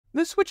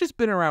the Switch has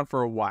been around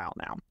for a while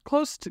now,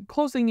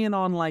 closing in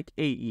on like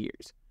 8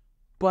 years.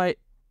 But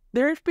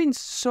there's been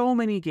so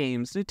many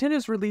games.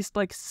 Nintendo's released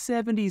like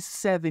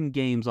 77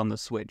 games on the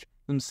Switch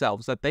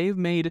themselves that they've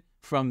made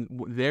from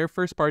their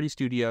first-party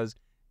studios,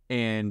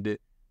 and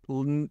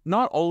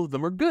not all of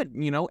them are good.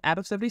 Out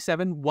of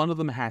 77, one of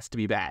them has to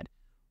be bad.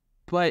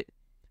 But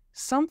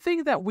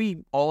something that we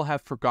all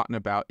have forgotten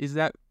about is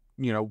that,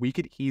 we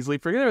could easily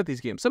forget about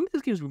these games. Some of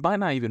these games we might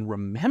not even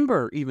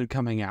remember even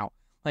coming out.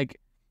 Like,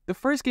 the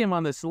first game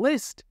on this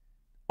list,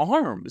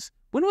 ARMS.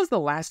 When was the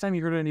last time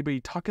you heard anybody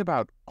talk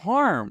about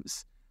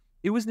ARMS?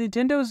 It was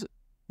Nintendo's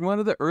one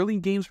of the early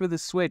games for the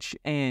Switch,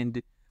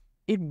 and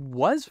it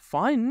was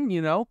fun,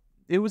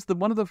 It was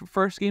one of the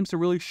first games to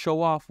really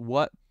show off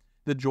what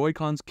the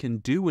Joy-Cons can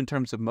do in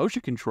terms of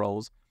motion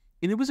controls,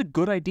 and it was a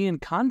good idea and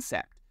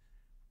concept.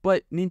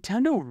 But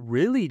Nintendo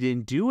really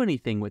didn't do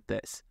anything with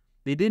this.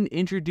 They didn't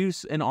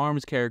introduce an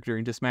ARMS character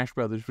into Smash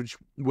Brothers, which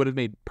would have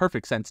made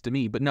perfect sense to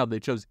me, but no, they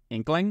chose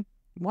Inkling?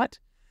 What?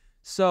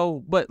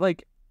 So, but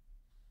like,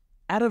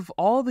 out of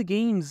all the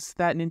games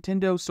that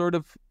Nintendo sort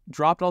of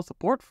dropped all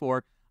support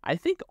for, I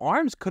think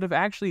ARMS could have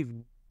actually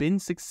been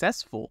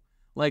successful.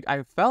 Like,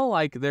 I felt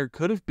like there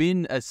could have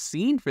been a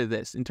scene for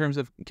this in terms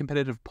of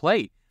competitive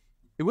play.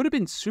 It would have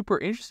been super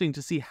interesting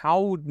to see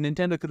how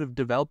Nintendo could have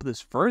developed this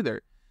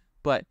further.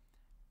 But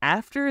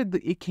after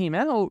it came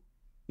out,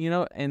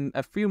 and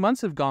a few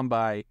months have gone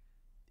by,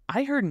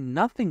 I heard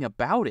nothing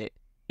about it.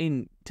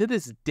 And to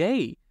this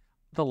day,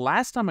 the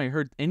last time I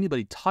heard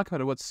anybody talk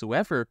about it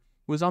whatsoever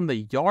was on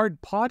the Yard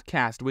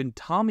podcast when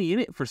Tommy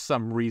Innit, for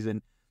some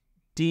reason,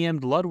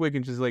 DM'd Ludwig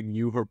and just like,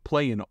 "You were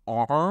playing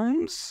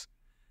ARMS?"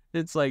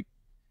 It's like,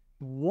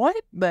 what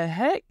the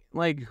heck?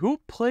 Like, who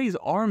plays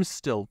ARMS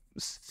still?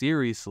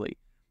 Seriously.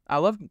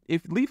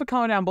 Leave a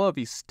comment down below if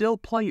you still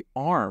play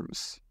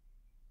ARMS.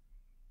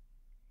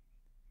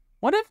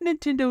 One of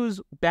Nintendo's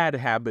bad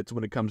habits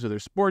when it comes to their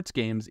sports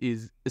games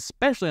is,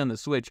 especially on the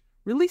Switch,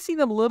 releasing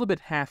them a little bit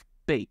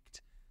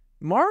half-baked.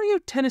 Mario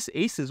Tennis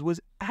Aces was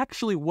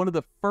actually one of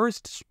the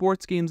first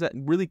sports games that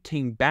really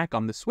came back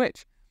on the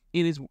Switch.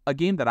 It is a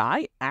game that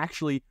I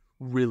actually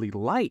really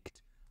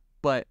liked.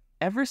 But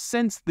ever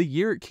since the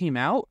year it came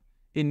out,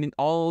 and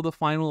all the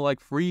final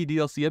free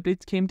DLC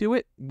updates came to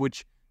it,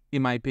 which,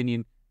 in my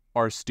opinion,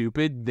 are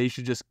stupid. They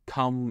should just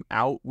come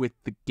out with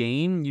the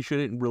game. You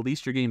shouldn't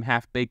release your game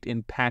half-baked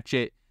and patch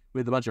it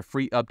with a bunch of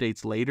free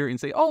updates later and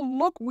say, "Oh,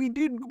 look, we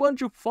did a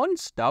bunch of fun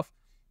stuff."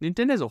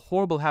 Nintendo has a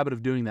horrible habit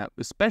of doing that,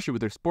 especially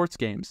with their sports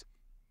games.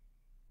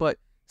 But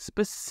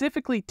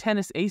specifically,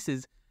 Tennis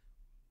Aces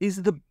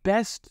is the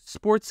best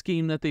sports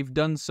game that they've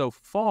done so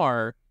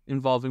far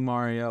involving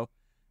Mario,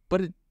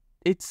 but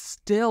it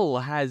still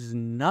has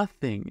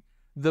nothing.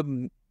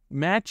 The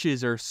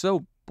matches are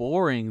so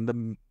boring.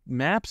 The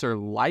maps are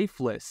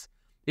lifeless.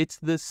 It's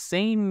the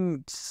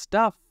same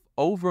stuff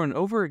over and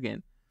over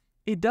again.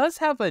 It does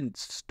have a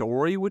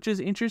story which is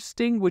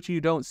interesting, which you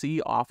don't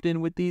see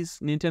often with these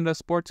Nintendo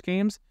sports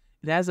games.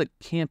 It has a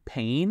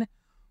campaign,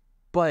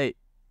 but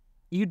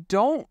you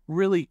don't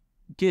really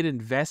get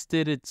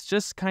invested. It's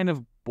just kind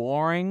of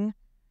boring.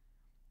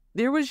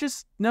 There was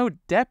just no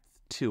depth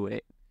to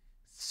it.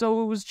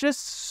 So it was just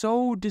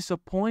so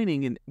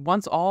disappointing. And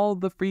once all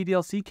the free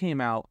DLC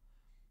came out,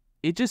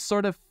 it just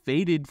sort of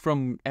faded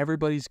from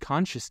everybody's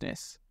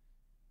consciousness.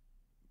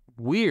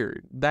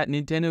 Weird that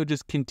Nintendo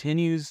just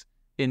continues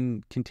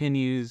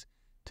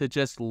to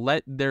just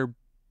let their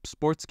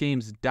sports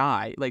games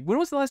die. Like, when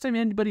was the last time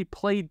anybody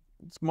played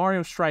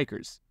Mario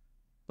Strikers?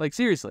 Like,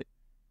 seriously.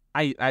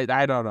 I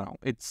don't know.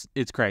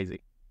 It's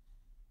crazy.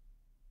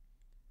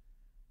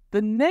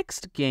 The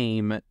next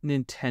game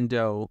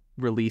Nintendo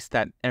released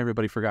that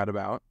everybody forgot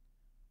about,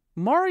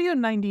 Mario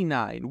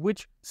 99,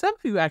 which some of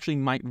you actually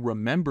might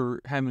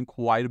remember having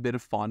quite a bit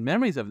of fond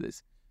memories of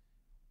this.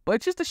 But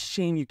it's just a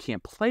shame you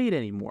can't play it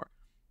anymore.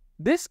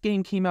 This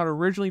game came out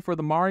originally for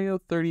the Mario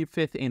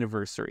 35th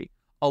anniversary,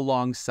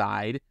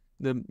 alongside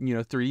the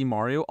 3D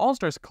Mario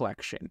All-Stars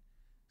collection.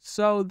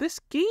 So this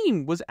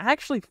game was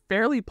actually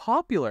fairly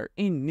popular,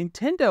 and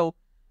Nintendo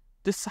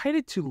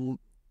decided to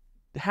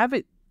have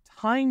it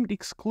timed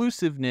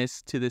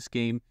exclusiveness to this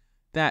game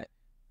that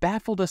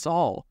baffled us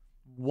all.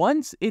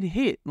 Once it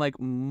hit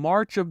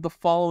March of the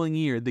following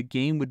year, the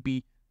game would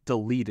be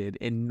deleted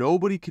and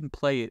nobody can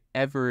play it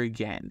ever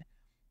again.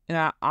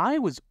 And I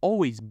was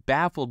always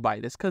baffled by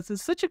this because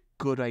it's such a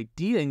good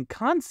idea and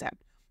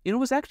concept. And it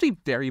was actually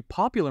very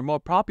popular, more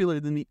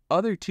popular than the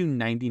other two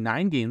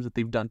 99 games that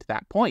they've done to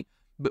that point,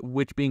 but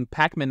which being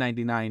Pac-Man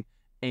 99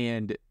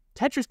 and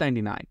Tetris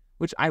 99,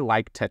 which I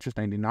liked Tetris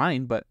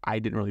 99, but I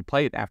didn't really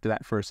play it after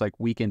that first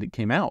weekend it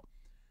came out.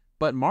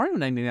 But Mario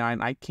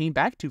 99 I came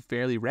back to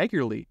fairly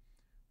regularly.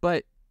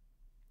 But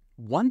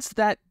once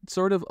that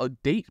sort of a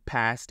date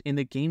passed and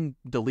the game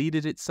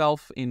deleted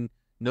itself and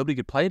nobody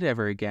could play it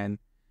ever again,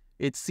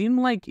 it seemed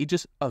like it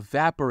just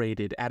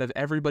evaporated out of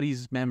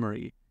everybody's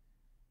memory,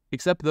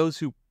 except those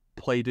who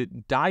played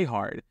it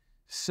diehard.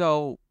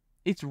 So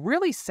it's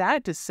really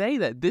sad to say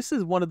that this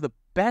is one of the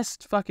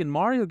best fucking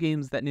Mario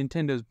games that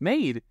Nintendo's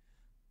made,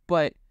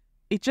 but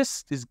it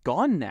just is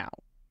gone now.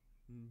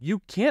 You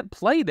can't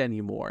play it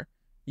anymore.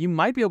 You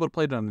might be able to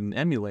play it on an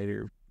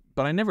emulator,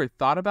 but I never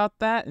thought about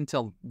that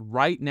until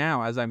right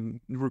now as I'm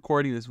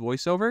recording this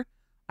voiceover.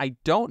 I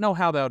don't know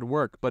how that would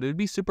work, but it would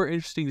be super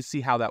interesting to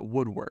see how that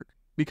would work.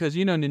 Because,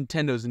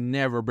 Nintendo's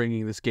never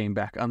bringing this game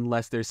back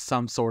unless there's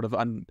some sort of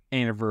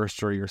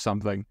anniversary or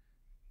something.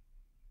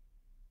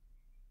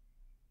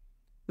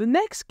 The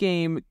next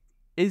game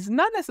is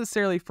not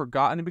necessarily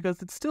forgotten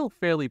because it's still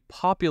fairly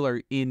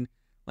popular in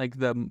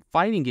the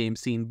fighting game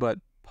scene, but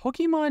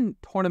Pokemon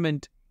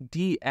Tournament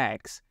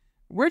DX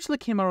originally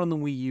came out on the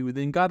Wii U,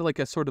 then got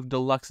a sort of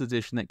deluxe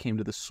edition that came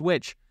to the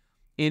Switch.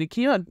 And it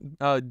came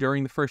out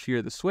during the first year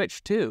of the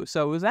Switch too.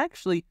 So it was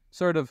actually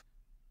sort of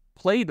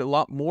played a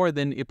lot more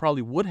than it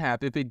probably would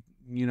have if it,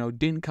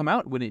 didn't come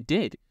out when it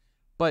did.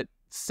 But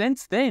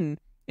since then,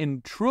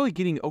 and truly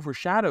getting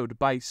overshadowed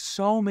by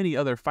so many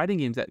other fighting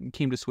games that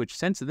came to Switch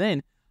since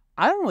then,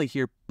 I don't really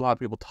hear a lot of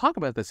people talk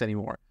about this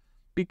anymore.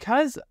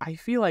 Because I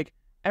feel like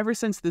ever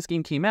since this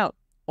game came out,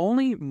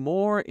 only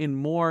more and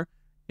more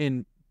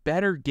and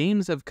better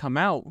games have come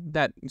out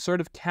that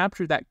sort of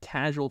capture that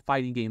casual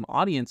fighting game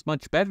audience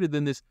much better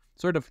than this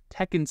sort of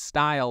Tekken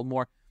style,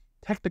 more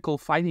technical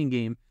fighting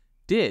game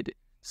did.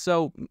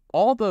 So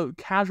all the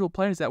casual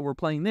players that were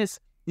playing this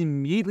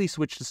immediately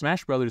switched to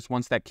Smash Brothers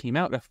once that came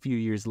out a few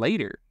years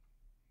later.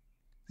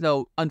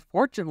 So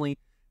unfortunately,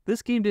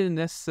 this game didn't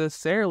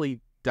necessarily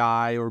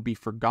die or be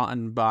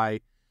forgotten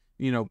by,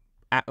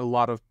 a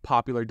lot of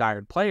popular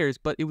diehard players,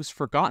 but it was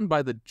forgotten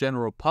by the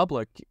general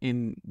public,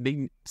 and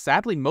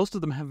sadly, most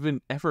of them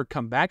haven't ever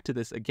come back to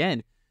this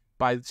again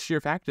by the sheer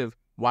fact of,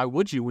 why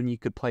would you when you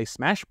could play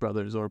Smash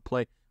Brothers or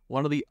play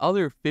one of the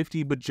other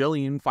 50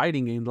 bajillion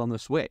fighting games on the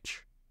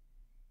Switch?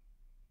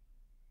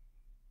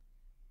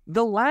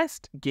 The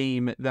last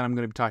game that I'm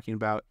going to be talking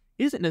about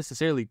isn't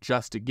necessarily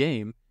just a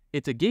game,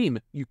 it's a game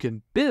you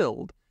can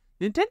build.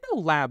 Nintendo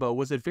Labo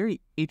was a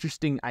very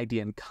interesting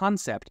idea and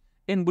concept,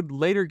 and would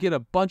later get a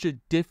bunch of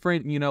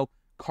different,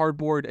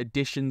 cardboard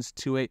additions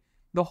to it.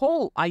 The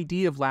whole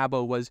idea of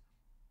Labo was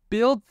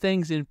build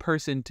things in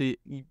person to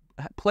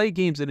play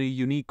games in a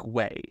unique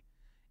way.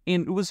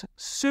 And it was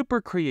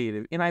super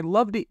creative, and I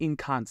loved it in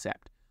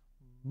concept.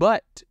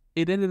 But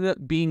it ended up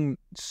being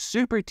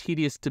super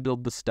tedious to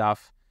build the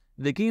stuff.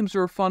 The games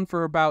were fun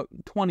for about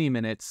 20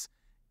 minutes,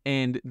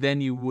 and then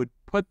you would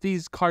put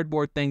these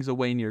cardboard things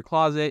away in your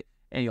closet,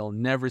 and you'll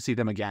never see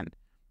them again.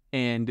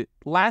 And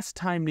last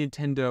time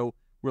Nintendo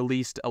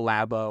released a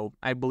Labo,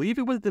 I believe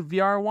it was the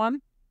VR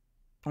one,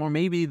 or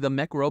maybe the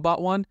Mech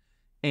Robot one,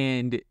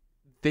 and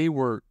they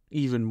were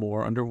even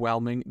more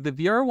underwhelming. The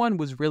VR one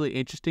was really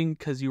interesting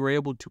because you were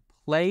able to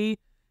play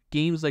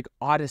games like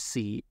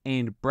Odyssey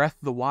and Breath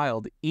of the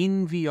Wild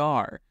in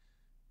VR.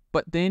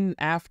 But then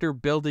after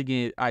building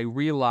it, I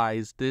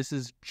realized this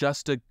is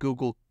just a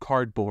Google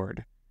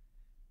Cardboard.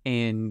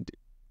 And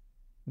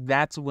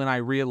that's when I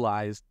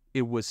realized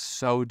it was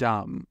so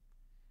dumb.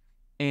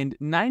 And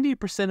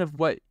 90% of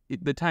what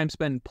the time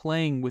spent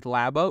playing with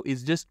Labo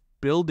is just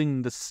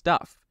building the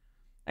stuff.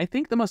 I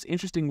think the most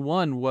interesting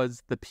one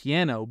was the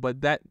piano,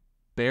 but that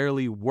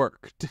barely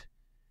worked.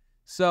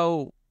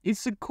 So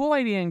it's a cool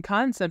idea and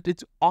concept.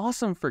 It's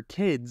awesome for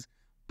kids,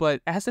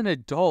 but as an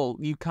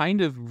adult, you kind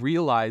of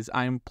realize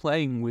I'm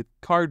playing with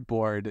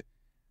cardboard.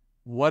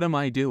 What am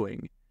I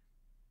doing?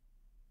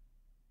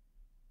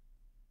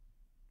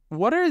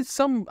 What are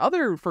some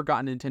other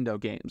forgotten Nintendo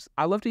games?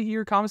 I'd love to hear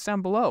your comments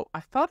down below. I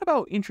thought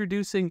about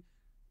introducing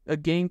a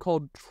game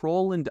called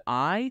Troll and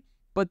I,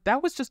 but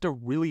that was just a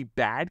really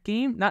bad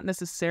game. Not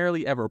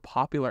necessarily ever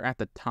popular at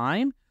the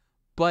time,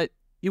 but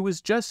it was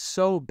just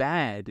so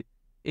bad,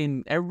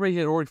 and everybody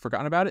had already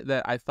forgotten about it,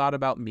 that I thought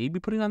about maybe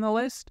putting on the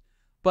list.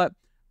 But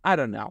I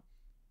don't know.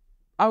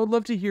 I would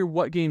love to hear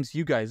what games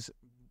you guys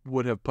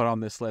would have put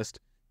on this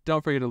list.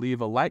 Don't forget to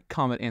leave a like,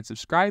 comment, and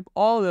subscribe.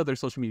 All the other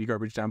social media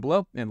garbage down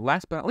below. And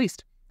last but not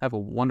least, have a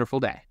wonderful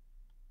day.